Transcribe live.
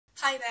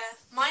Hi there,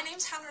 my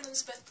name's Hannah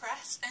Elizabeth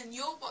Press and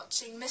you're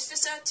watching Mr.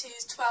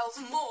 Sir2's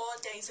 12 More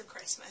Days of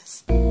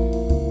Christmas.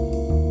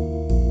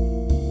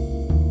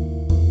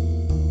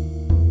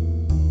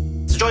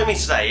 So joining me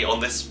today on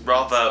this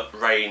rather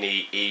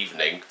rainy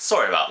evening,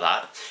 sorry about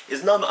that,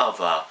 is none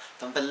other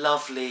than the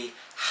lovely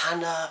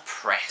Hannah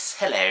Press.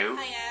 Hello.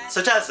 Hiya.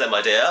 So tell us then,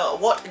 my dear,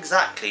 what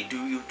exactly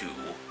do you do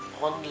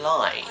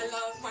online? I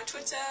love my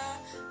Twitter,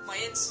 my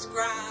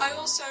Instagram. I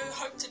also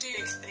hope to do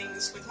big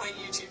things with my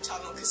YouTube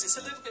channel because it's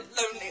a little bit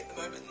lonely at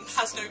the moment and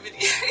has no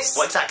videos.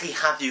 What exactly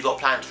have you got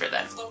planned for it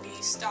then?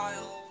 Vloggy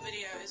style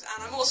videos,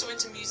 and I'm also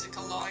into music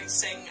a lot. I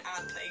sing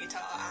and play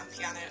guitar and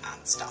piano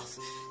and stuff.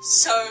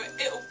 So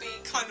it'll be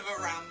kind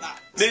of around that.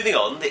 Moving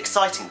on, the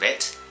exciting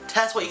bit,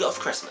 tell us what you got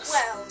for Christmas.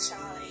 Well,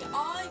 Charlie,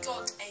 I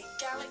got a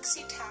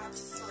Galaxy Tab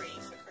 3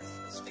 for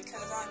Christmas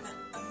because I'm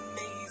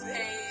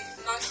amazing.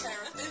 A nice pair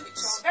of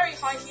boots. I'm very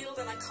high-heeled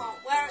and I can't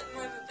wear it at the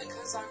moment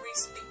because I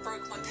recently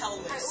broke my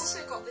pelvis. I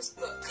also got this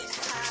book. It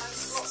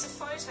has lots of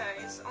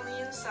photos on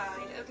the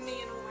inside of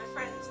me and all my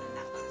friends, and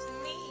that was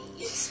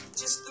me. It's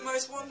just the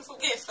most wonderful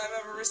gift I've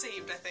ever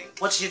received, I think.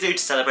 What did you do to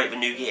celebrate the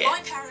new year?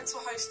 My parents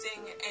were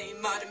hosting a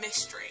murder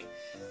mystery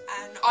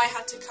and I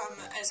had to come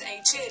as a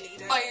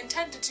cheerleader. I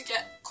intended to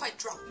get quite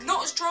drunk.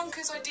 Not as drunk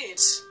as I did,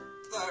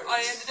 though.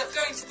 I ended up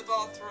going to the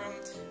bathroom,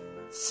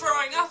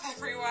 throwing up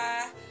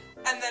everywhere,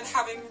 and then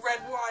having red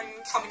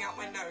wine coming out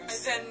my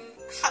nose. I then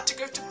had to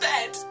go to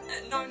bed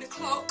at 9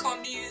 o'clock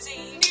on New Year's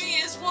Eve. New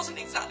Year's wasn't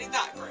exactly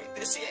that great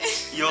this year.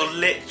 You're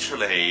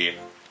literally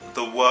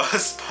the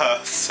worst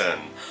person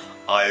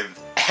I've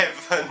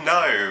ever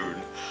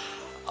known.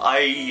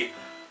 I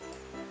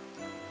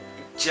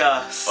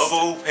just, of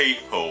all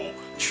people,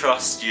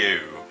 trust you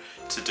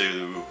to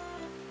do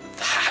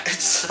that.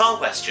 Final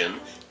question,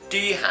 do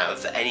you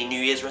have any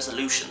New Year's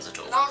resolutions at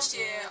all? Last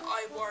year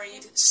I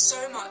worried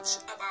so much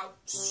about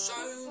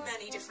so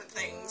many different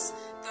things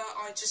that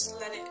I just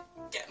let it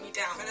get me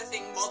down. If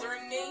anything's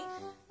bothering me,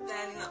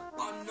 then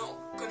I'm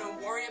not going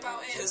to worry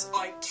about it because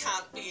I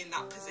can't be in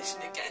that position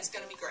again. It's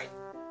going to be great.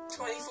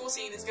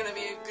 2014 is going to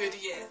be a good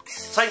year.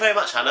 Thank you very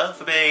much, Hannah,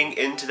 for being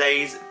in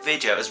today's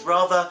video. It was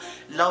rather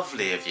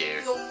lovely of you.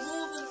 You're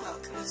more than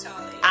welcome,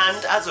 Charlie.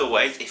 And as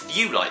always, if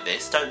you like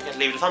this, don't forget to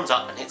leave it a thumbs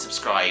up and hit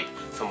subscribe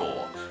for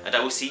more. And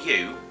I will see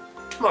you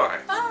tomorrow.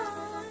 Bye!